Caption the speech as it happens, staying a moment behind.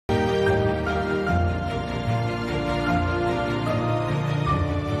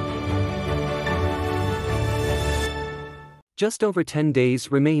Just over 10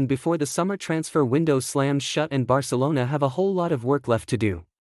 days remain before the summer transfer window slams shut and Barcelona have a whole lot of work left to do.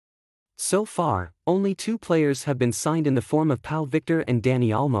 So far, only 2 players have been signed in the form of Pau Victor and Dani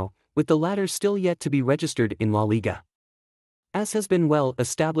Olmo, with the latter still yet to be registered in La Liga. As has been well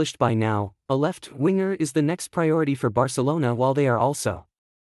established by now, a left winger is the next priority for Barcelona, while they are also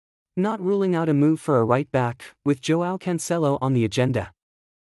not ruling out a move for a right back, with Joao Cancelo on the agenda.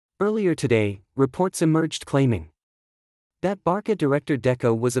 Earlier today, reports emerged claiming that Barca director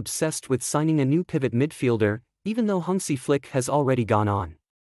Deco was obsessed with signing a new pivot midfielder, even though Hansi Flick has already gone on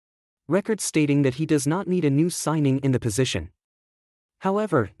record stating that he does not need a new signing in the position.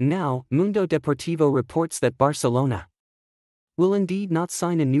 However, now, Mundo Deportivo reports that Barcelona will indeed not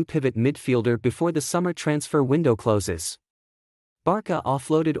sign a new pivot midfielder before the summer transfer window closes. Barca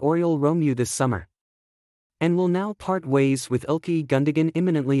offloaded Oriol Romeu this summer and will now part ways with Ilkay Gundogan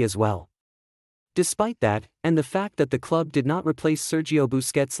imminently as well. Despite that, and the fact that the club did not replace Sergio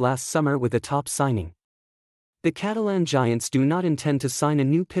Busquets last summer with a top signing, the Catalan Giants do not intend to sign a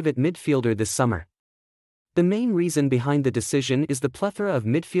new pivot midfielder this summer. The main reason behind the decision is the plethora of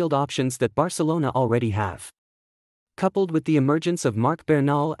midfield options that Barcelona already have, coupled with the emergence of Marc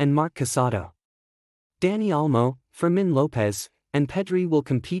Bernal and Marc Casado. Dani Olmo, Fermin Lopez, and Pedri will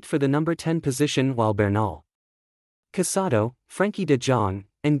compete for the number 10 position, while Bernal, Casado, Frenkie de Jong,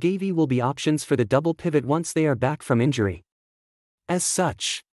 and Gavi will be options for the double pivot once they are back from injury. As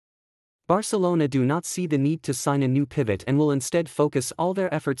such, Barcelona do not see the need to sign a new pivot and will instead focus all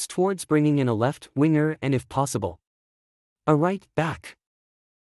their efforts towards bringing in a left winger and, if possible, a right back.